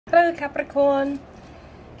you, Capricorn.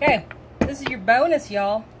 Okay, this is your bonus,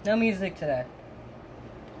 y'all. No music today.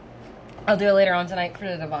 I'll do it later on tonight for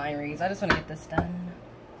the divine reads. I just want to get this done.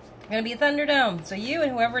 It's going to be a Thunderdome, so you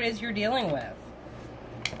and whoever it is you're dealing with.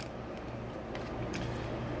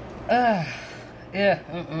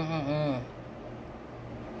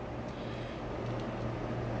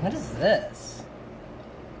 What is this?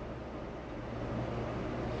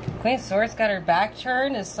 Queen of Swords got her back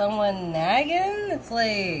turned. Is someone nagging? It's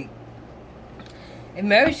like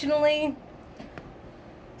emotionally,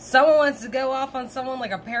 someone wants to go off on someone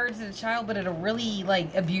like a parent to a child, but in a really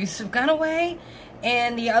like abusive kind of way.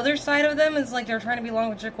 And the other side of them is like they're trying to be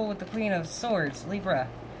logical with the Queen of Swords. Libra,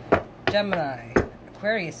 Gemini,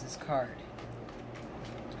 Aquarius's card.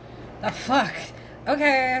 The fuck?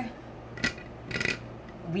 Okay.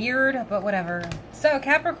 Weird, but whatever. So,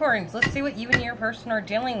 Capricorns, let's see what you and your person are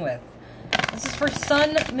dealing with. This is for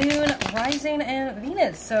Sun, Moon, Rising, and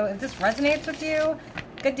Venus. So, if this resonates with you,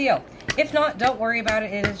 good deal. If not, don't worry about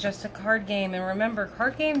it. It is just a card game. And remember,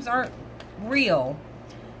 card games aren't real.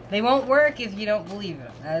 They won't work if you don't believe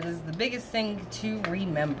them. That is the biggest thing to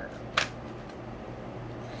remember.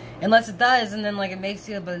 Unless it does, and then, like, it makes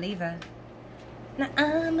you a believer. Now,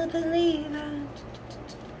 I'm a believer.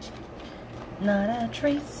 Not a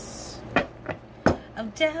trace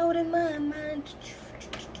of doubt in my mind.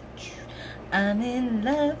 I'm in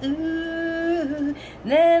love. Ooh.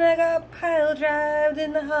 Then I got pile drived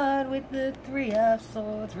in the heart with the 3 of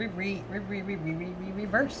Swords.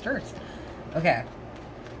 Reversed first. Okay.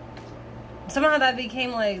 Somehow that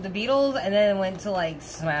became like the Beatles, and then it went to like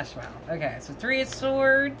Smash Mouth. Okay, so 3 of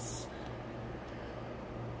Swords.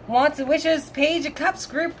 Wants and wishes, Page of Cups,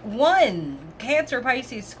 group 1. Cancer,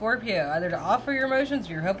 Pisces, Scorpio. Either to offer your emotions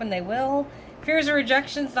or you're hoping they will. Fears or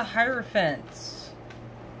rejections, the Hierophant.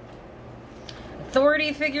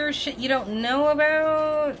 Authority figures, shit you don't know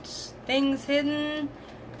about. Things hidden.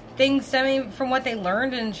 Things stemming from what they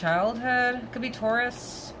learned in childhood. Could be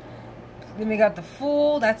Taurus. Then we got the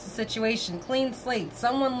Fool. That's the situation. Clean slate.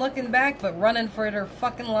 Someone looking back but running for their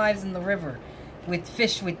fucking lives in the river. With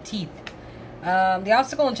fish with teeth. The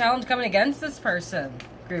obstacle and challenge coming against this person,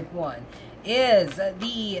 group 1, is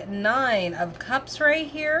the 9 of Cups right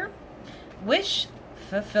here. Wish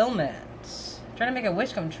fulfillment. Trying to make a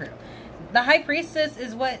wish come true. The High Priestess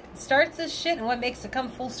is what starts this shit and what makes it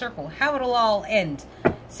come full circle. How it'll all end.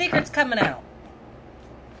 Secrets coming out.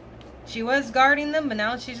 She was guarding them, but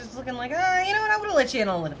now she's just looking like, ah, you know what, I would have let you in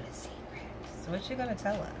on a little bit of secrets. So what's she going to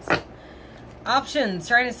tell us? Options.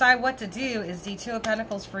 Trying to decide what to do is the 2 of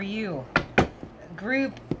Pentacles for you.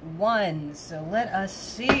 Group 1. So let us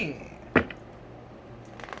see what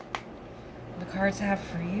the cards have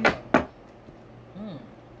for you.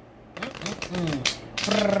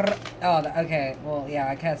 Oh, okay. Well, yeah,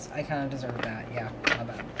 I guess I kind of deserve that. Yeah, my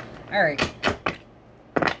bad. Alright.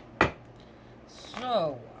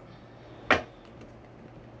 So,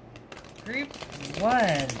 group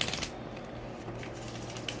 1.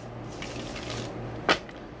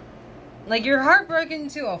 Like, you're heartbroken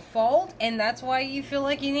to a fault, and that's why you feel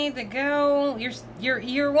like you need to go.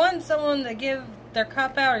 You want someone to give their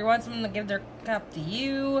cup out, or you want someone to give their cup to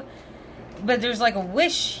you. But there's, like, a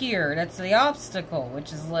wish here. That's the obstacle,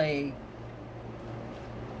 which is, like...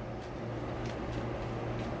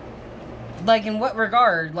 Like, in what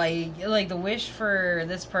regard? Like the wish for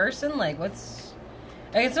this person? Like, what's...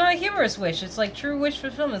 Like, it's not a humorous wish. It's, like, true wish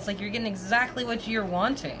fulfillment. It's like you're getting exactly what you're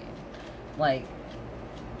wanting. Like...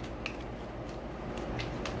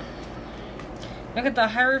 Look at the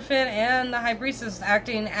Hierophant and the High Priestess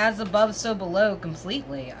acting as above, so below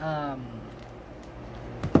completely.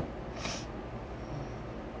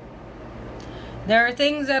 There are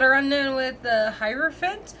things that are unknown with the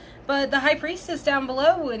Hierophant, but the High Priestess down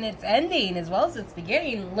below in its ending as well as its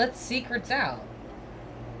beginning lets secrets out.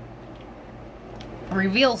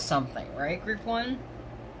 Reveals something, right, group 1?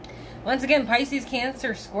 Once again, Pisces,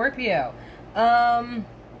 Cancer, Scorpio.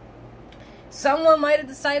 Someone might have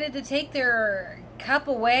decided to take their cup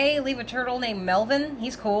away, leave a turtle named Melvin.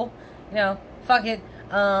 He's cool. You know, fuck it.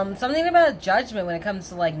 Something about judgment when it comes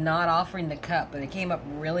to, like, not offering the cup, but it came up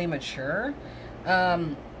really mature.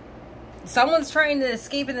 Someone's trying to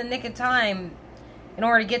escape in the nick of time in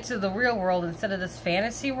order to get to the real world instead of this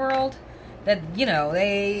fantasy world that, you know,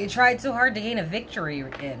 they tried so hard to gain a victory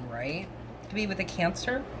in, right? To be with the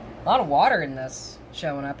Cancer. A lot of water in this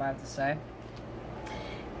showing up, I have to say.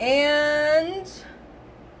 And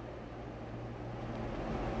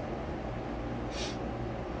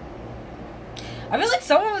I feel like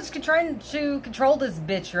someone was trying to control this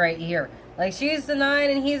bitch right here. Like, she's the 9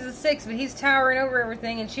 and he's the 6, but he's towering over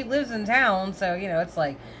everything, and she lives in town, so, you know, it's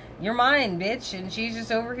like, You're mine, bitch. And she's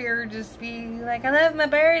just over here just being like, I love my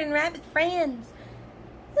bird and rabbit friends.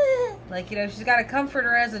 Like, you know, she's got to comfort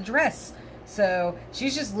her as a dress. So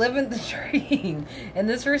she's just living the dream. And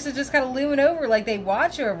this person's just kind of looming over like they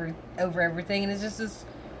watch over everything. And it's just this,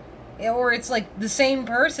 or it's like the same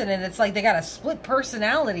person and it's like they got a split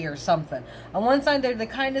personality or something. On one side, they're the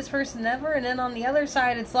kindest person ever. And then on the other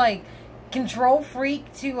side, it's like control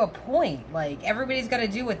freak to a point. Like, everybody's got to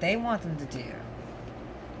do what they want them to do.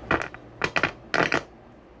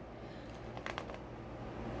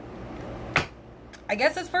 I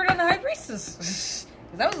guess that's part of the High Priestess.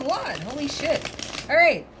 That was a lot. Holy shit.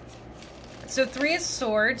 Alright. So 3 of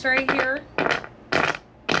Swords right here.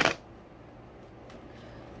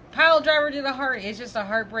 Pile driver to the heart. It's just a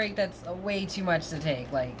heartbreak that's way too much to take.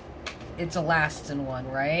 Like, it's a lasting one,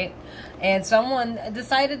 right? And someone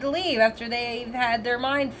decided to leave after they've had their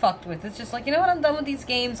mind fucked with. It's just like, you know what? I'm done with these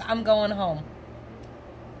games. I'm going home.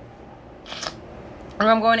 Or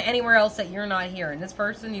I'm going anywhere else that you're not here. And this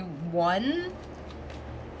person you won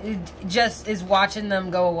just is watching them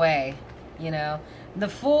go away, you know. The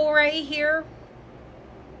Fool right here,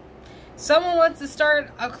 someone wants to start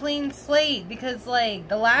a clean slate because, like,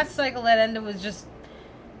 the last cycle that ended was just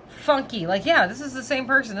funky. Like, yeah, this is the same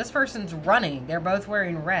person. This person's running. They're both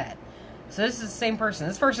wearing red. So this is the same person.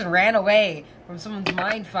 This person ran away from someone's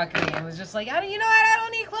mind fucking and was just like, you know what? I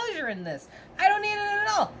don't need closure in this. I don't need it at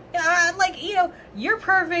all. Like, you know, you're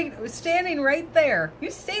perfect standing right there. You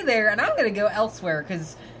stay there and I'm going to go elsewhere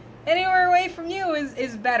because anywhere away from you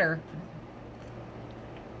is better.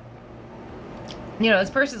 You know, this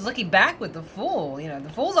person's looking back with the Fool. You know, the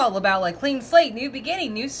Fool's all about, like, clean slate, new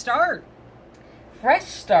beginning, new start. Fresh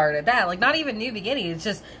start at that. Like, not even new beginning. It's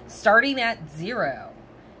just starting at 0.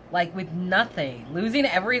 Like, with nothing. Losing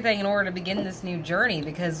everything in order to begin this new journey.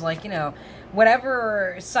 Because, like, you know,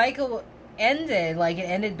 whatever cycle ended, like, it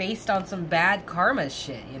ended based on some bad karma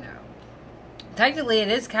shit, you know. Technically, it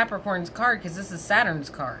is Capricorn's card because this is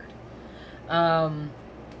Saturn's card.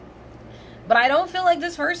 But I don't feel like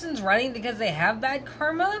this person's running because they have bad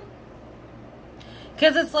karma.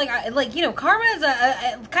 Because it's like, you know, karma is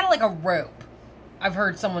a kind of like a rope. I've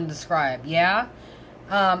heard someone describe, yeah?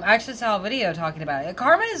 I actually saw a video talking about it.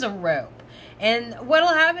 Karma is a rope. And what'll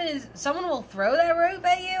happen is someone will throw that rope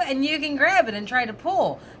at you and you can grab it and try to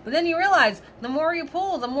pull. But then you realize the more you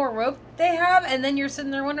pull, the more rope they have. And then you're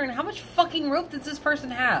sitting there wondering, how much fucking rope does this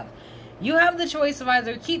person have? You have the choice of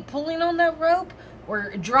either keep pulling on that rope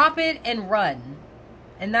or drop it and run.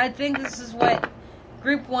 And I think this is what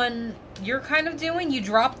Group 1, you're kind of doing. You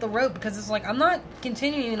drop the rope because it's like, I'm not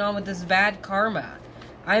continuing on with this bad karma.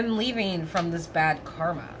 I'm leaving from this bad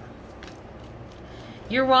karma.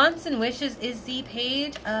 Your wants and wishes is the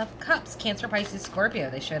Page of Cups. Cancer, Pisces,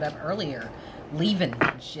 Scorpio. They showed up earlier. Leaving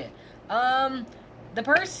and shit. The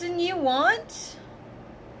person you want...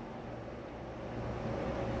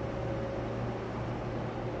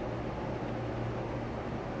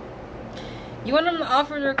 You want them to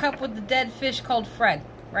offer their cup with the dead fish called Fred,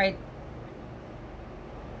 right?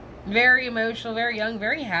 Very emotional, very young,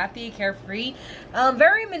 very happy, carefree.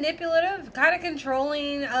 Very manipulative, kind of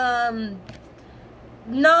controlling,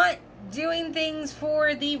 not doing things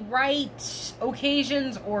for the right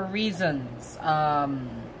occasions or reasons.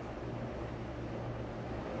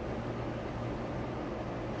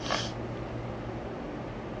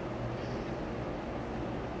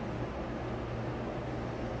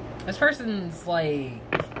 This person's like,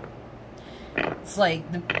 it's like,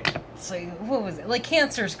 what was it? Like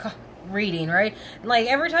Cancer's reading, right? Like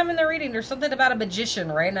every time in the reading, there's something about a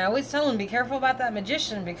magician, right? And I always tell them, be careful about that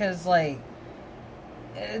magician because, like,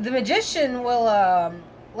 the magician will,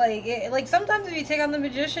 like sometimes if you take on the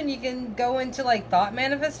magician, you can go into like thought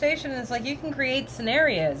manifestation. And it's like you can create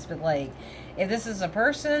scenarios, but like if this is a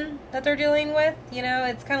person that they're dealing with, you know,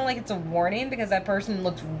 it's kind of like it's a warning because that person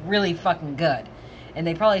looks really fucking good. And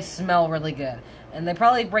they probably smell really good. And they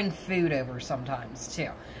probably bring food over sometimes, too.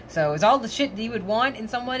 So it's all the shit that you would want in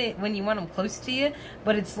someone when you want them close to you.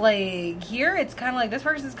 But it's like, here, it's kind of like, this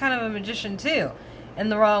person's kind of a magician, too. In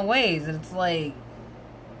the wrong ways. And it's like,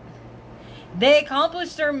 they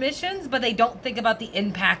accomplish their missions, but they don't think about the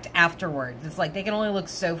impact afterwards. It's like, they can only look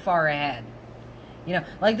so far ahead. You know,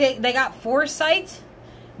 like, they got foresight,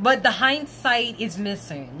 but the hindsight is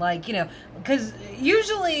missing. Like, you know, because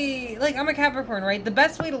usually, like, I'm a Capricorn, right? The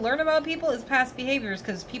best way to learn about people is past behaviors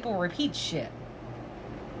because people repeat shit.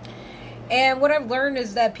 And what I've learned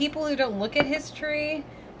is that people who don't look at history,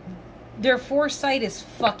 their foresight is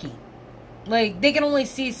fucky. Like, they can only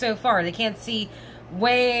see so far. They can't see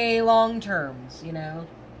way long terms, you know?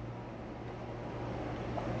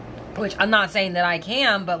 Which I'm not saying that I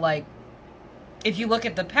can, but, like, if you look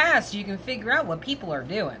at the past, you can figure out what people are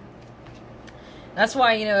doing. That's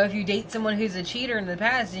why, you know, if you date someone who's a cheater in the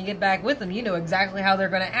past and you get back with them, you know exactly how they're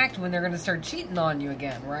going to act when they're going to start cheating on you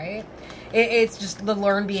again, right? It's just the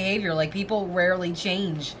learned behavior. Like, people rarely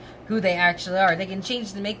change who they actually are. They can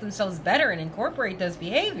change to make themselves better and incorporate those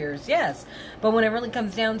behaviors, yes. But when it really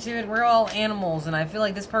comes down to it, we're all animals. And I feel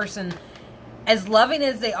like this person, as loving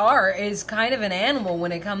as they are, is kind of an animal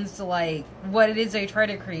when it comes to, like, what it is they try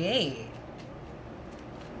to create.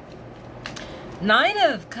 9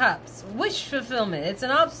 of Cups. Wish fulfillment. It's an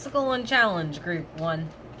obstacle and challenge, group 1.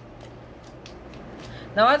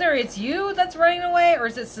 Now, either it's you that's running away, or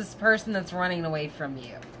is it this person that's running away from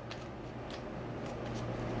you?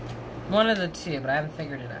 One of the two, but I haven't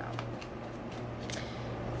figured it out.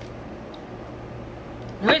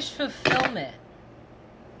 Wish fulfillment.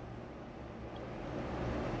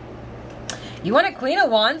 You want a Queen of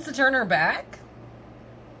Wands to turn her back?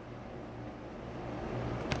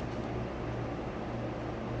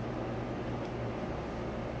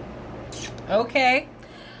 Okay.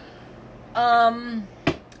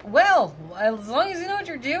 Well, as long as you know what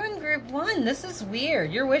you're doing, group 1, this is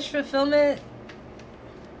weird. Your wish fulfillment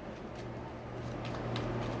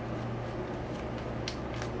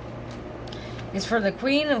is for the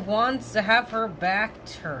Queen of Wands to have her back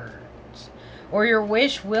turned. Or your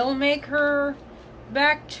wish will make her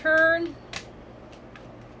back turn.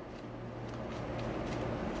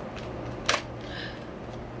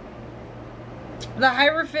 The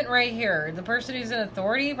Hierophant right here, the person who's in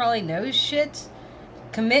authority probably knows shit.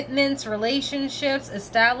 Commitments, relationships,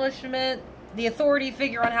 establishment, the authority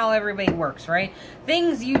figure on how everybody works, right?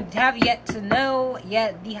 Things you have yet to know,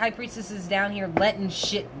 yet the High Priestess is down here letting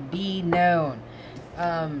shit be known.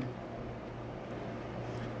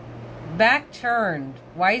 Back turned,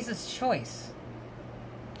 wisest choice.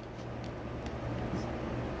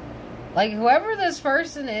 Like, whoever this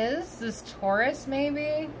person is, this Taurus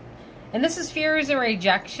maybe, and this is fears and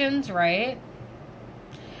rejections, right?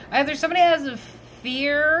 Either somebody has a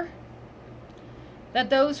fear that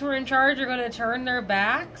those who are in charge are going to turn their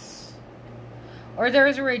backs, or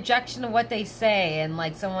there's a rejection of what they say, and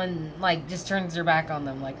like someone like just turns their back on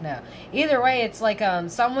them. Like, no. Either way, it's like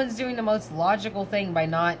someone's doing the most logical thing by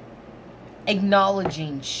not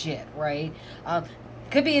acknowledging shit, right?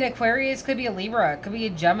 Could be an Aquarius, could be a Libra, could be a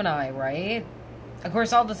Gemini, right? Of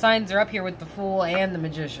course, all the signs are up here with the Fool and the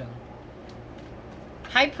Magician.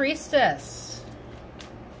 High Priestess.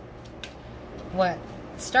 What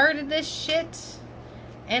started this shit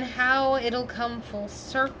and how it'll come full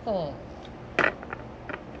circle.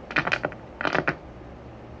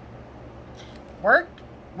 Work?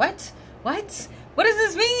 What? What? What does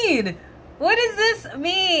this mean? What does this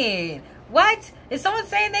mean? What? Is someone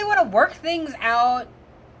saying they want to work things out?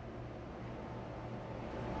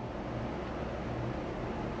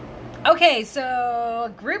 Okay,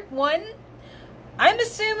 so group 1, I'm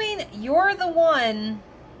assuming you're the one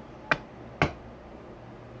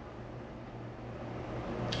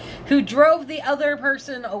who drove the other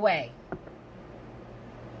person away.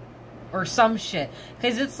 Or some shit.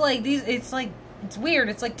 Because it's like these, it's weird.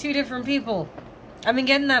 It's like 2 different people. I've been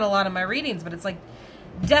getting that a lot in my readings, but it's like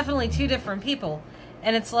definitely 2 different people.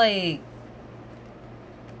 And it's like,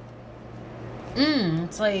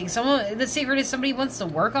 it's like someone, the secret is somebody wants to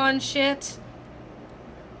work on shit.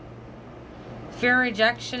 Fear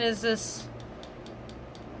rejection is this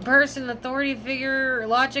person, authority figure,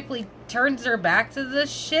 logically turns their back to this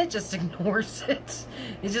shit, just ignores it.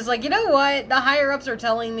 It's just like, you know what? The higher ups are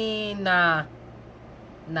telling me, nah.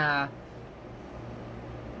 Nah.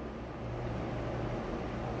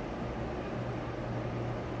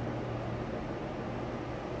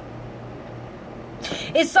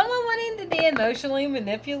 Is someone wanting to be emotionally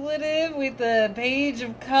manipulative with the Page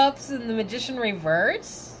of Cups and the Magician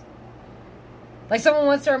reverse? Like, someone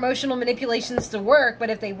wants their emotional manipulations to work, but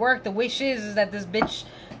if they work, the wish is that this bitch,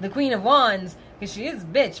 the Queen of Wands, because she is a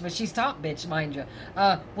bitch, but she's top bitch, mind you,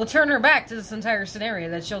 will turn her back to this entire scenario,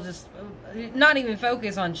 that she'll just not even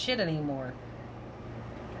focus on shit anymore.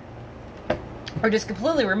 Or just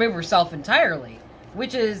completely remove herself entirely.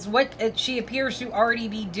 Which is what she appears to already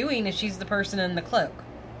be doing if she's the person in the cloak.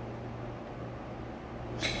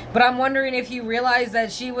 But I'm wondering if you realize that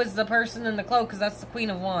she was the person in the cloak, because that's the Queen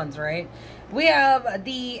of Wands, right? We have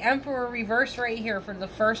the Emperor reverse right here for the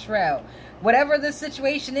first row. Whatever the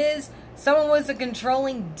situation is, someone was a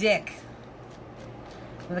controlling dick.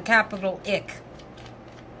 With a capital ick.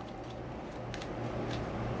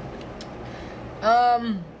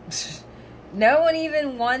 No one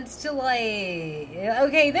even wants to, like...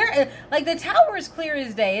 Okay, like, the tower is clear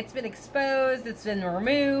as day. It's been exposed. It's been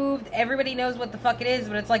removed. Everybody knows what the fuck it is,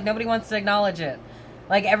 but it's like nobody wants to acknowledge it.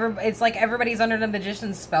 Like, it's like everybody's under the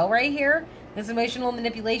magician's spell right here. This emotional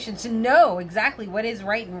manipulation to know exactly what is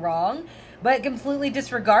right and wrong, but completely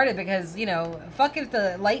disregard it because, you know, fuck if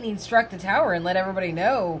the lightning struck the tower and let everybody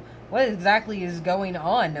know what exactly is going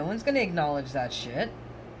on. No one's gonna acknowledge that shit.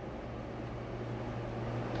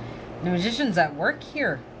 The magician's at work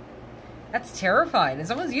here. That's terrifying. Is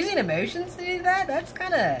someone using emotions to do that? That's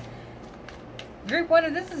kind of... Group 1,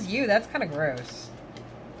 if this is you, that's kind of gross.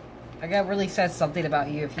 Like, that really says something about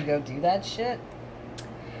you if you go do that shit.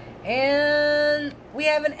 And we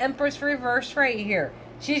have an Empress reverse right here.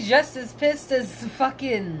 She's just as pissed as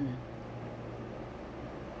fucking...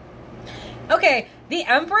 Okay, the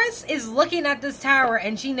Empress is looking at this tower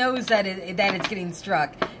and she knows that it's getting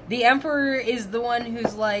struck. The Emperor is the one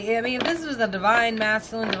who's like... I mean, if this is a divine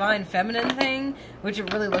masculine, divine feminine thing, which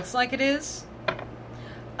it really looks like it is...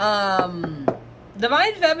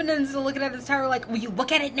 Divine Feminine's looking at this tower like, will you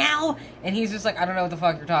look at it now? And he's just like, I don't know what the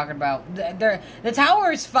fuck you're talking about. The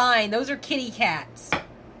tower is fine. Those are kitty cats.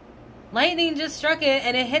 Lightning just struck it,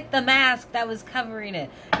 and it hit the mask that was covering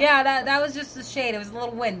it. Yeah, that was just a shade. It was a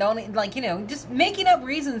little wind. Don't, like, you know, just making up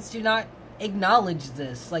reasons to not acknowledge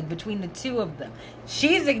this, like, between the two of them.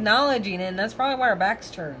 She's acknowledging it, and that's probably why her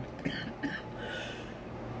back's turned.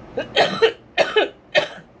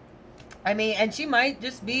 I mean, and she might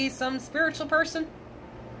just be some spiritual person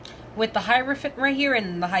with the Hierophant right here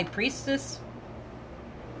and the High Priestess.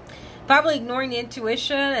 Probably ignoring the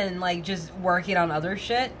intuition and, like, just working on other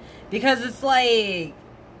shit. Because it's like,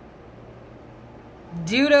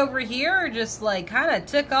 dude over here just, like, kind of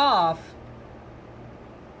took off.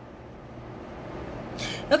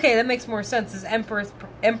 Okay, that makes more sense. This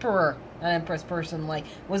Emperor, not Empress person, like,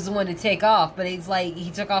 was the one to take off. But he's like,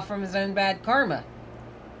 he took off from his own bad karma.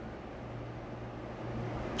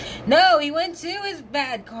 No, he went to his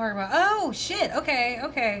bad karma. Oh, shit.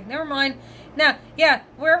 Okay. Never mind. Now, yeah,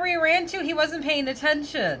 wherever he ran to, he wasn't paying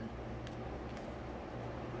attention.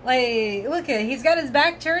 Like, look at it. He's got his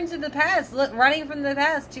back turned to the past. Look, running from the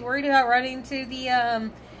past. Too worried about running to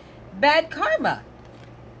the, bad karma.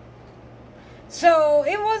 So,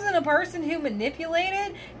 it wasn't a person who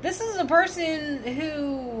manipulated. This is a person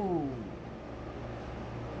who...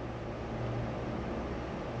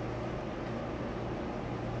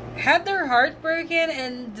 had their heart broken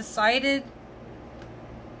and decided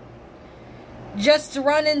just to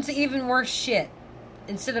run into even worse shit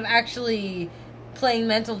instead of actually playing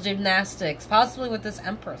mental gymnastics, possibly with this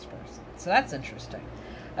Empress person. So that's interesting.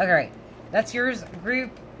 Alright, that's yours,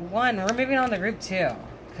 Group 1. We're moving on to Group 2.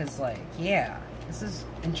 Because, like, yeah, this is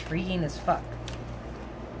intriguing as fuck.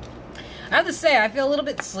 I have to say, I feel a little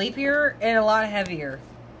bit sleepier and a lot heavier.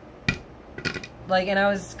 Like, and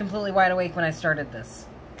I was completely wide awake when I started this.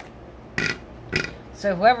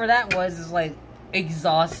 So whoever that was is, like,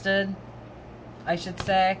 exhausted, I should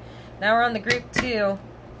say. Now we're on the Group 2.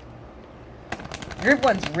 Group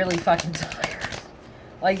 1's really fucking tired.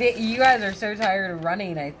 Like, you guys are so tired of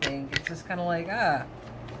running, I think. It's just kind of like,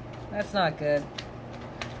 that's not good.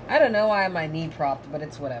 I don't know why my knee propped, but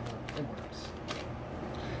it's whatever. It works.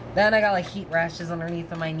 Then I got, like, heat rashes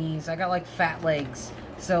underneath of my knees. I got, like, fat legs.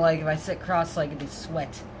 So, like, if I sit cross-legged, they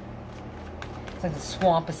sweat. It's like the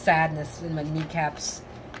swamp of sadness in my kneecaps.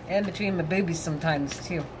 And between my boobies sometimes,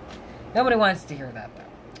 too. Nobody wants to hear that, though.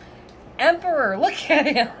 Emperor, look at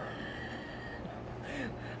him.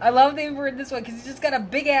 I love the Emperor in this one, because he's just got a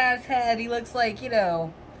big-ass head. He looks like, you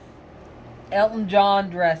know, Elton John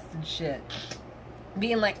dressed and shit.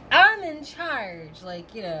 Being like, I'm in charge.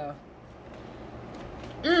 Like, you know.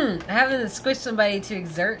 Having to squish somebody to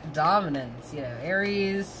exert dominance. You know,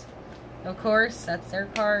 Aries, of course. That's their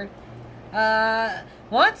card.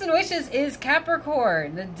 Wants and wishes is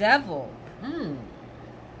Capricorn, the devil.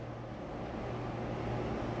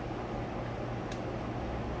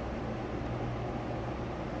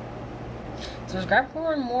 So is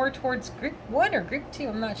Capricorn more towards Group 1 or Group 2?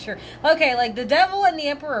 I'm not sure. Okay, like, the devil and the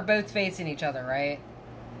Emperor are both facing each other, right?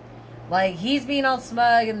 Like, he's being all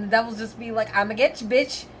smug, and the devil's just being like, I'ma get you,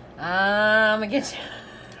 bitch. I'ma get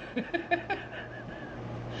you.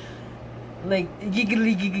 Like,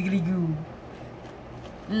 giggly giggly goo.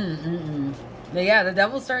 But yeah, the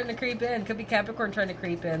devil's starting to creep in. Could be Capricorn trying to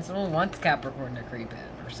creep in. Someone wants Capricorn to creep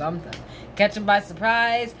in or something. Catch him by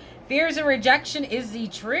surprise. Fears and rejection is the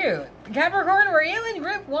truth. Capricorn, were you in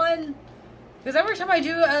Group 1? Because every time I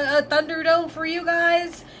do a Thunderdome for you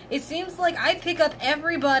guys, it seems like I pick up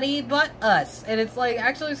everybody but us. And it's like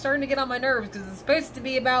actually starting to get on my nerves because it's supposed to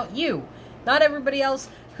be about you. Not everybody else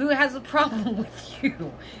who has a problem with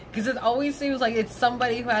you. Because it always seems like it's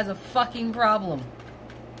somebody who has a fucking problem.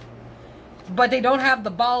 But they don't have the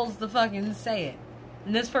balls to fucking say it.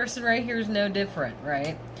 And this person right here is no different,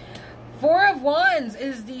 right? Four of Wands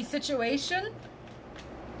is the situation.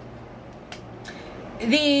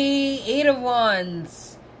 The Eight of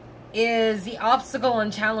Wands is the obstacle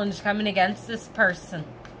and challenge coming against this person.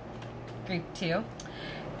 Group 2.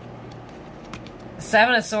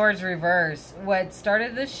 Seven of Swords reverse. What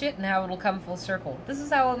started this shit and how it'll come full circle. This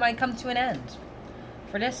is how it might come to an end.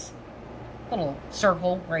 For this little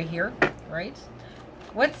circle right here, right?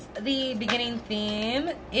 What's the beginning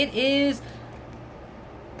theme? It is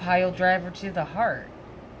pile driver to the heart.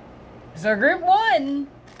 So group 1,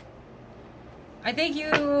 I think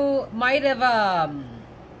you might have,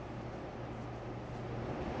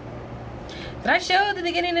 did I show the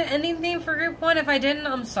beginning and ending theme for group 1? If I didn't,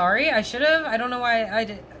 I'm sorry. I should have. I don't know why I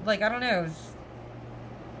did. Like, I don't know.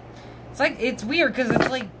 It's like, it's weird because it's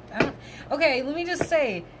like, okay, let me just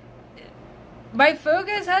say, my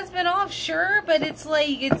focus has been off, sure, but it's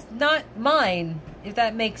like, it's not mine, if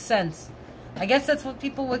that makes sense. I guess that's what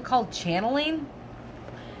people would call channeling,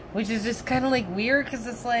 which is just kind of like weird because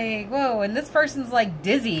it's like, whoa, and this person's like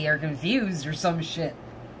dizzy or confused or some shit.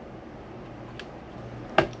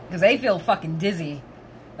 Because they feel fucking dizzy.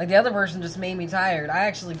 Like the other person just made me tired. I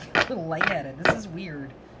actually feel a little lightheaded. This is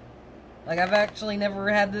weird. Like I've actually never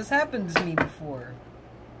had this happen to me before.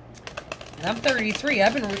 And I'm 33.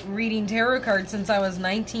 I've been reading tarot cards since I was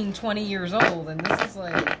 19, 20 years old. And this is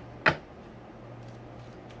like...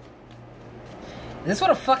 Is this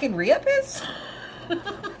what a fucking re-up is?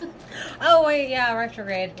 Oh, wait, yeah,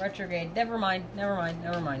 retrograde. Retrograde. Never mind. Never mind.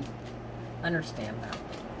 Never mind. Understand that.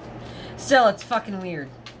 Still, it's fucking weird.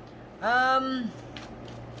 I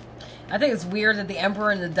think it's weird that the Emperor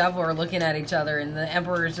and the Devil are looking at each other. And the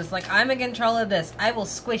Emperor is just like, I'm in control of this. I will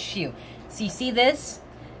squish you. So you see this?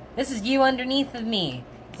 This is you underneath of me.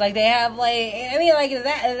 It's like they have like, I mean like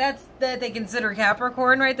that's that they consider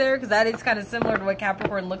Capricorn right there. Because that is kind of similar to what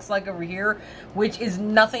Capricorn looks like over here. Which is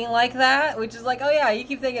nothing like that. Which is like, oh yeah, you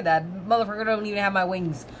keep thinking that. Motherfucker don't even have my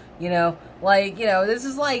wings. You know? Like, you know, this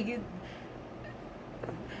is like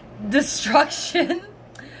destruction.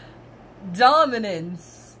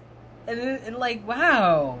 Dominance. And like,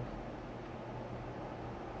 wow.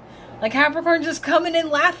 Like Capricorn just coming in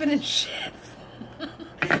laughing and shit.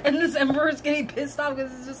 And this Emperor's getting pissed off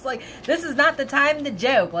because it's just like, this is not the time to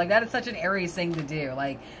joke. Like, that is such an Aries thing to do.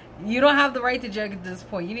 Like, you don't have the right to joke at this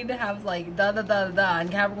point. You need to have, like, da-da-da-da-da.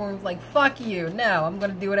 And Capricorn's like, fuck you. No, I'm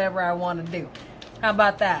going to do whatever I want to do. How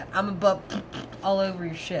about that? I'm a butt all over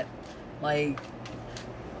your shit. Like,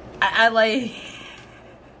 I like...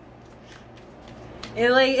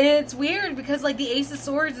 it's weird because, like, the Ace of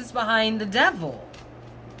Swords is behind the Devil.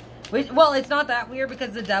 Which, well, it's not that weird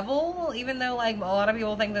because the Devil, even though, like, a lot of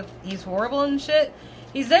people think that he's horrible and shit,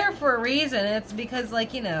 he's there for a reason. It's because,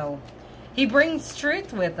 like, you know, he brings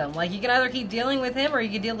truth with him. Like, you can either keep dealing with him or you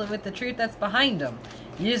can deal with the truth that's behind him.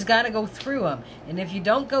 You just gotta go through him. And if you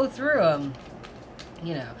don't go through him,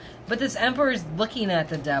 you know. But this Emperor's looking at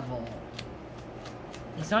the Devil.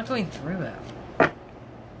 He's not going through him.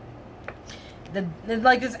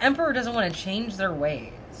 Like, this Emperor doesn't want to change their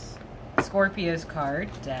ways. Scorpio's card,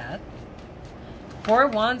 Death. Four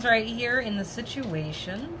of Wands right here in the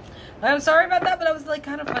situation. I'm sorry about that, but it was, like,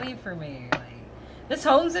 kind of funny for me. Like, this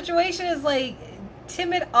home situation is, like,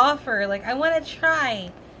 timid offer. Like, I want to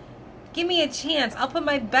try. Give me a chance. I'll put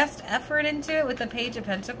my best effort into it with the Page of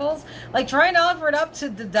Pentacles. Like, trying to offer it up to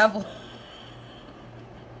the Devil.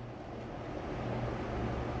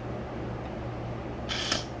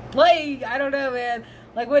 Like, I don't know, man.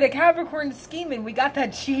 Like, with a Capricorn scheming, we got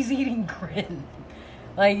that cheese-eating grin.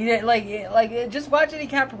 Like, just watch any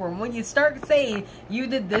Capricorn. When you start saying, you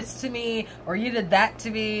did this to me, or you did that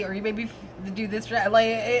to me, or you made me do this, like,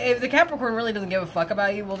 if the Capricorn really doesn't give a fuck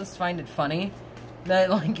about you, we'll just find it funny that,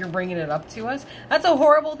 like, you're bringing it up to us. That's a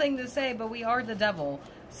horrible thing to say, but we are the Devil.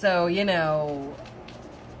 So, you know,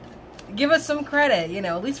 give us some credit, you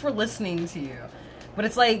know, at least we're listening to you. But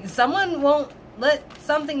it's like, someone won't let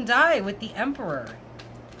something die with the Emperor.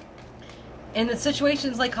 And the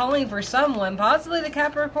situation's like calling for someone, possibly the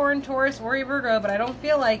Capricorn, Taurus, or a Virgo, but I don't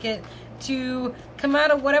feel like it, to come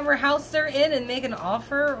out of whatever house they're in and make an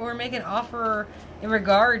offer, or make an offer in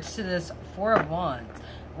regards to this Four of Wands.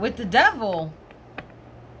 With the Devil,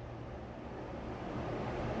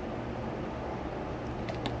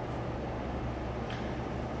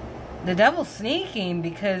 the Devil's sneaking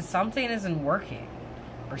because something isn't working,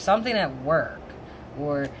 or something at work,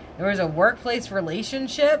 or there was a workplace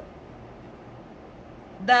relationship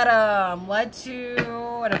that led to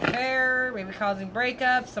an affair, Cancer, maybe causing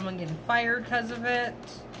breakups, someone getting fired because of it.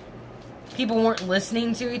 People weren't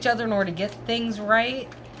listening to each other in order to get things right.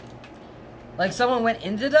 Like, someone went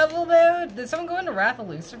into devil mode. Did someone go into Wrath of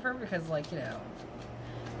Lucifer? Because, like, you know,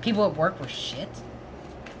 people at work were shit.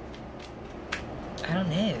 I don't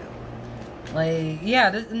know. Like,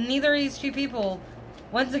 yeah, neither of these two people,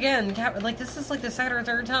 once again, like, this is, like, the second or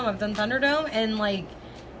third time I've done Thunderdome, and, like,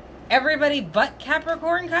 everybody but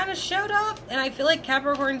Capricorn kind of showed up, and I feel like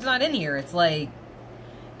Capricorn's not in here. It's like,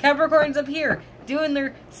 Capricorn's up here, doing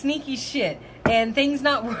their sneaky shit, and things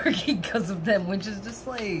not working because of them, which is just,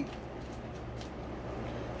 like...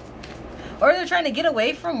 Or they're trying to get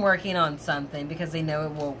away from working on something because they know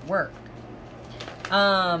it won't work.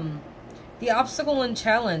 The obstacle and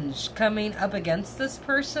challenge coming up against this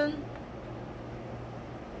person.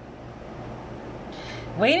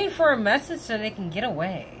 Waiting for a message so they can get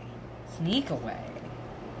away. Sneak away.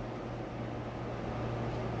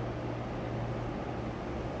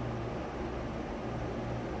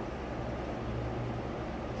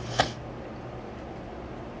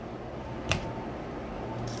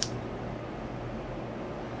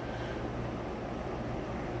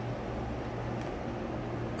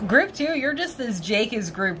 Group 2, you're just as Jake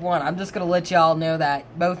as Group 1. I'm just gonna let y'all know that.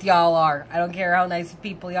 Both y'all are. I don't care how nice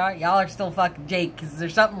people you are. Y'all are still fucking Jake, because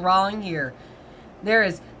there's something wrong here. There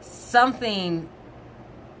is something...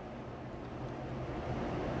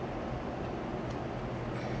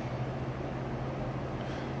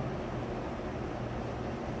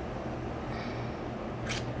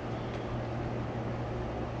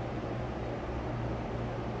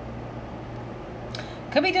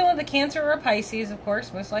 Could be dealing with a Cancer or a Pisces, of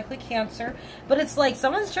course. Most likely Cancer. But it's like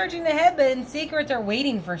someone's charging ahead, but in secret they're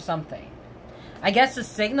waiting for something. I guess a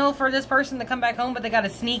signal for this person to come back home, but they got to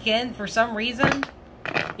sneak in for some reason.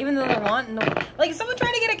 Even though they're wanting to... Like, is someone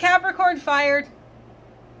trying to get a Capricorn fired?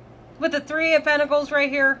 With the Three of Pentacles right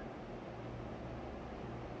here?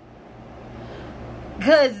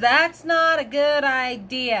 Because that's not a good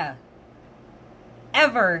idea.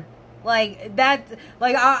 Ever. Like, that,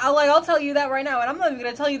 like, I'll tell you that right now, and I'm not even going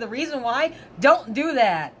to tell you the reason why. Don't do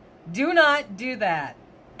that. Do not do that.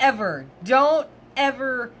 Ever. Don't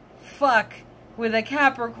ever fuck with a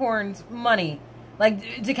Capricorn's money.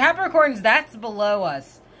 Like, to Capricorns, that's below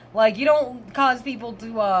us. Like, you don't cause people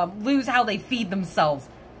to lose how they feed themselves.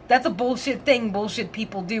 That's a bullshit thing bullshit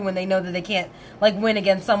people do when they know that they can't, like, win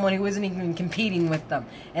against someone who isn't even competing with them.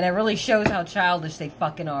 And it really shows how childish they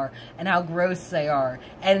fucking are and how gross they are.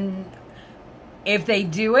 And if they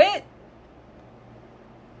do it,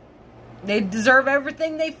 they deserve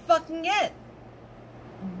everything they fucking get.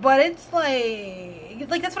 But it's like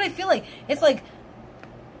that's what I feel like. It's like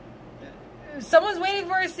someone's waiting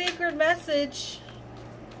for a secret message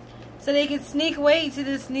so they can sneak away to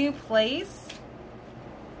this new place.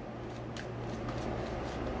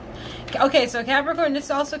 Okay, so Capricorn,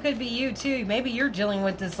 this also could be you too. Maybe you're dealing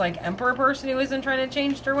with this like Emperor person who isn't trying to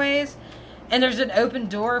change their ways. And there's an open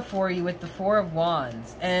door for you with the Four of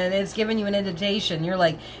Wands. And it's giving you an invitation. You're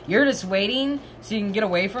like, you're just waiting so you can get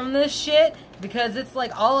away from this shit. Because it's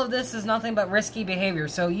like all of this is nothing but risky behavior.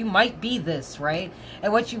 So you might be this, right?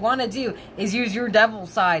 And what you want to do is use your devil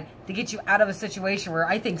side to get you out of a situation where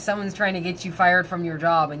I think someone's trying to get you fired from your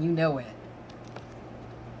job and you know it.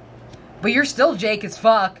 But you're still Jake as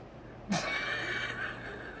fuck.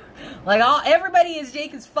 Like, everybody is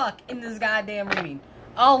Jake as fuck in this goddamn reading.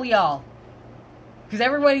 All y'all. Because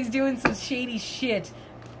everybody's doing some shady shit.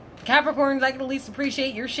 Capricorns, I can at least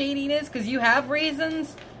appreciate your shadiness because you have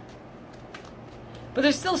reasons. But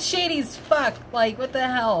they're still shady as fuck. Like, what the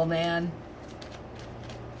hell, man?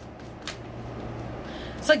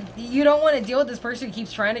 It's like, you don't want to deal with this person who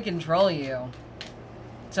keeps trying to control you.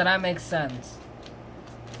 So that makes sense.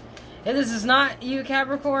 If this is not you,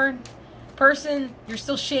 Capricorn person, you're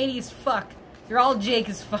still shady as fuck. You're all Jake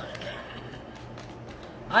as fuck.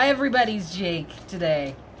 Everybody's Jake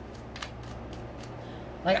today.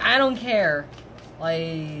 Like, I don't care.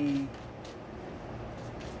 Like...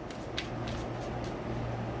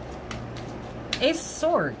 Ace of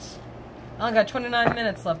Swords. I only got 29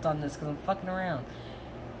 minutes left on this because I'm fucking around.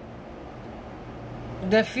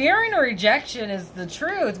 The fearing or rejection is the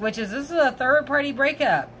truth, which is this is a third party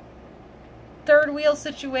breakup. Third wheel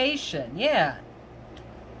situation, yeah.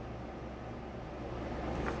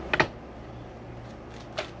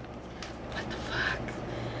 What the fuck?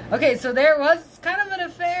 Okay, so there was kind of an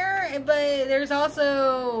affair, but there's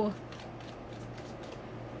also...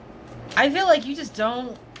 I feel like you just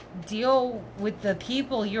don't deal with the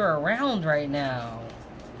people you're around right now.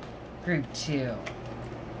 Group 2.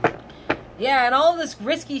 Yeah, and all this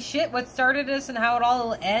risky shit, what started this and how it all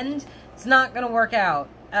will end, it's not going to work out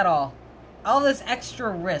at all. all this extra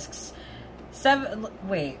risks.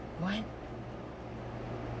 Wait, what?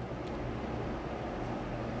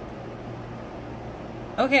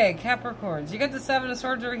 Okay, Capricorns. You got the Seven of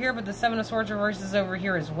Swords over here, but the Seven of Swords reverse is over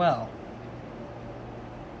here as well.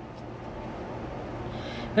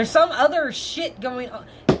 There's some other shit going on.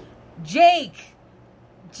 Jake.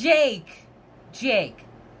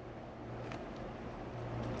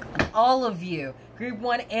 All of you. Group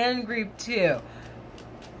 1 and Group 2.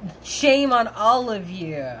 Shame on all of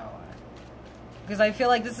you. Because I feel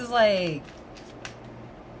like this is like...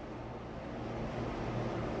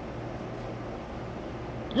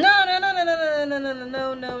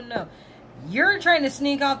 No. You're trying to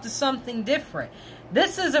sneak off to something different.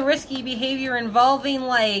 This is a risky behavior involving,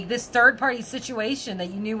 like, this third-party situation that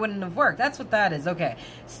you knew wouldn't have worked. That's what that is. Okay.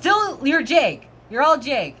 Still, you're Jake. You're all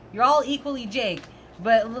Jake. You're all equally Jake.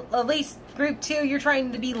 But at least Group 2, you're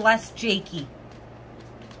trying to be less Jakey.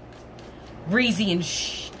 Breezy and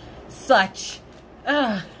such.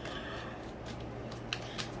 Ugh.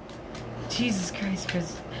 Jesus Christ,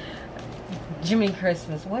 Jimmy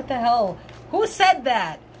Christmas. What the hell? Who said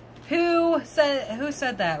that? Who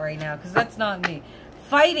said that right now? Because that's not me.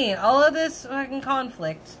 Fighting all of this fucking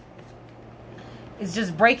conflict is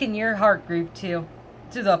just breaking your heart, Group 2,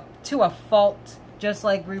 to a fault, just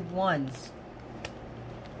like Group 1's.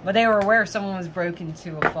 But they were aware someone was broken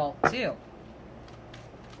to a fault too.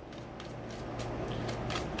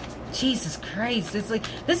 Jesus Christ, it's like,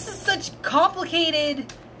 this is such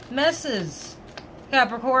complicated messes,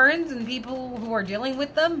 Capricorns, and people who are dealing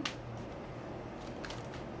with them.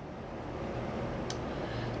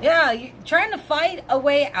 Yeah, you're trying to fight a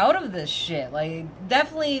way out of this shit. Like,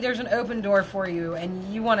 definitely there's an open door for you,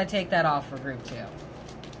 and you want to take that off for Group 2.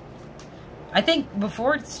 I think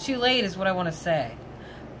before it's too late is what I want to say.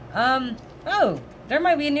 Oh, there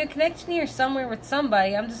might be a new connection here somewhere with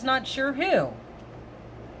somebody. I'm just not sure who.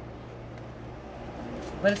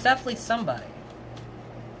 But it's definitely somebody.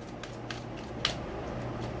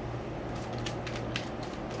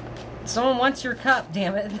 Someone wants your cup,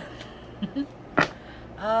 damn it.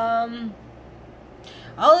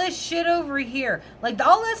 All this shit over here. Like,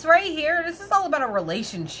 all this right here, this is all about a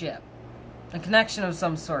relationship. A connection of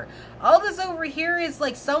some sort. All this over here is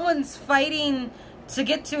like someone's fighting to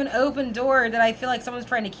get to an open door that I feel like someone's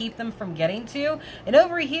trying to keep them from getting to. And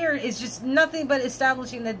over here is just nothing but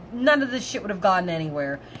establishing that none of this shit would have gotten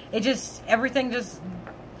anywhere. It just, everything just...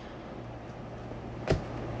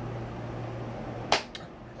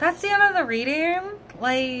 That's the end of the reading.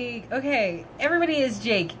 Like, okay, everybody is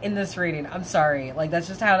Jake in this reading. I'm sorry. Like, that's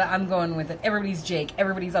just how I'm going with it. Everybody's Jake.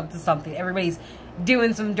 Everybody's up to something. Everybody's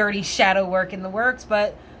doing some dirty shadow work in the works,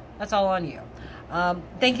 but that's all on you.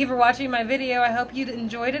 Thank you for watching my video. I hope you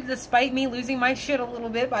enjoyed it, despite me losing my shit a little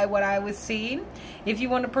bit by what I was seeing. If you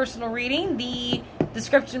want a personal reading, the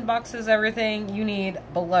description box has everything you need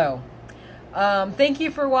below. Thank you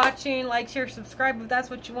for watching. Like, share, subscribe if that's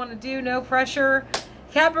what you want to do. No pressure.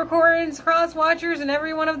 Capricorns, cross watchers, and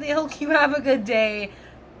everyone of the ilk, you have a good day.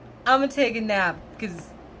 I'm gonna take a nap because,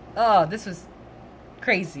 oh, this was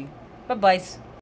crazy. Bye-bye.